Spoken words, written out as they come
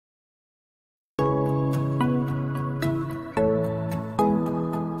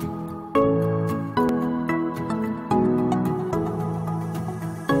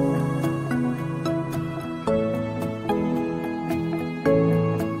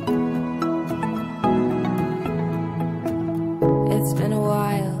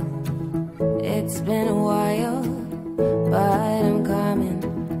It's been a while, but I'm coming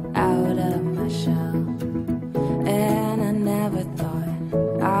out of my shell. And I never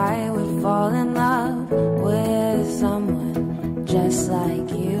thought I would fall in love with someone just like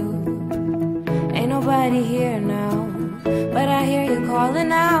you. Ain't nobody here now, but I hear you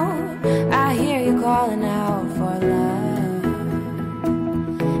calling out. I hear you calling out for love.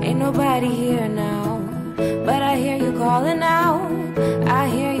 Ain't nobody here now, but I hear you calling out. I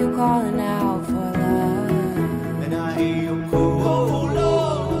hear you calling out for love. And I hear you call for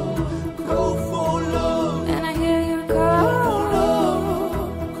love, call for love. And I hear you call,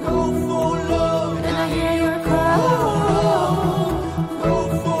 call for love. and I hear you call, Call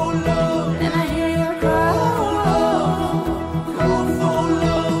for love. and I hear you call. Call for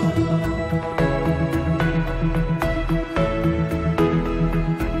love.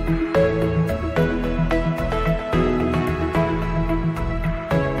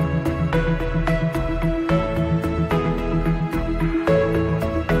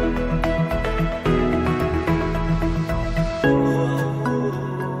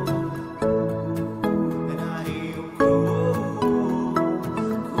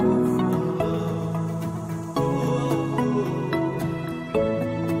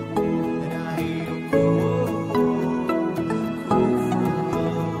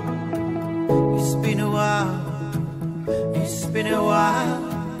 It's been a while,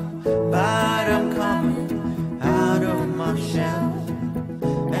 but I'm coming out of my shell.